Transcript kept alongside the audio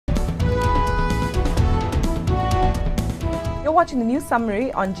You're watching the news summary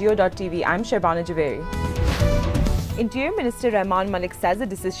on Geo.tv. I'm Sharbana Javeri. Interior Minister Rehman Malik says the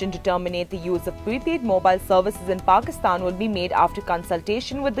decision to terminate the use of prepaid mobile services in Pakistan will be made after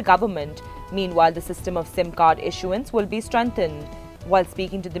consultation with the government. Meanwhile, the system of SIM card issuance will be strengthened. While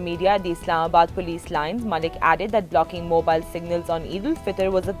speaking to the media at the Islamabad police lines, Malik added that blocking mobile signals on Eid al-Fitr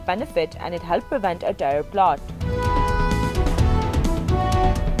was of benefit and it helped prevent a terror plot.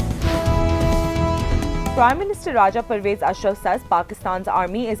 Prime Minister Raja Pervaiz Ashraf says Pakistan's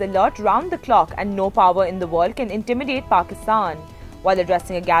army is alert round the clock and no power in the world can intimidate Pakistan. While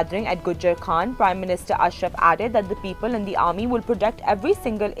addressing a gathering at Gujjar Khan, Prime Minister Ashraf added that the people in the army will protect every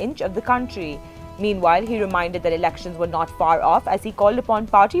single inch of the country. Meanwhile, he reminded that elections were not far off as he called upon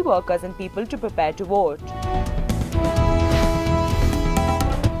party workers and people to prepare to vote.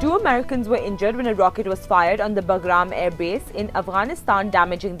 2 Americans were injured when a rocket was fired on the Bagram airbase in Afghanistan,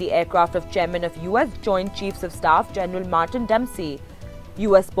 damaging the aircraft of Chairman of U.S. Joint Chiefs of Staff General Martin Dempsey.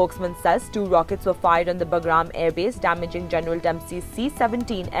 U.S. spokesman says 2 rockets were fired on the Bagram airbase, damaging General Dempsey's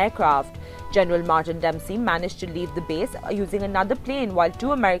C-17 aircraft. General Martin Dempsey managed to leave the base using another plane, while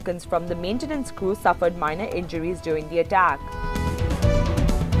 2 Americans from the maintenance crew suffered minor injuries during the attack.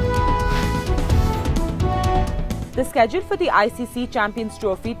 The schedule for the ICC Champions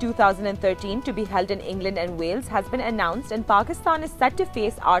Trophy 2013 to be held in England and Wales has been announced, and Pakistan is set to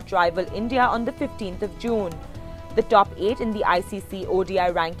face arch rival India on the 15th of June. The top 8 in the ICC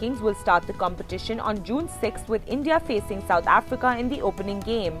ODI rankings will start the competition on June 6th, with India facing South Africa in the opening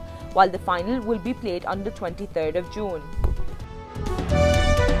game, while the final will be played on the 23rd of June.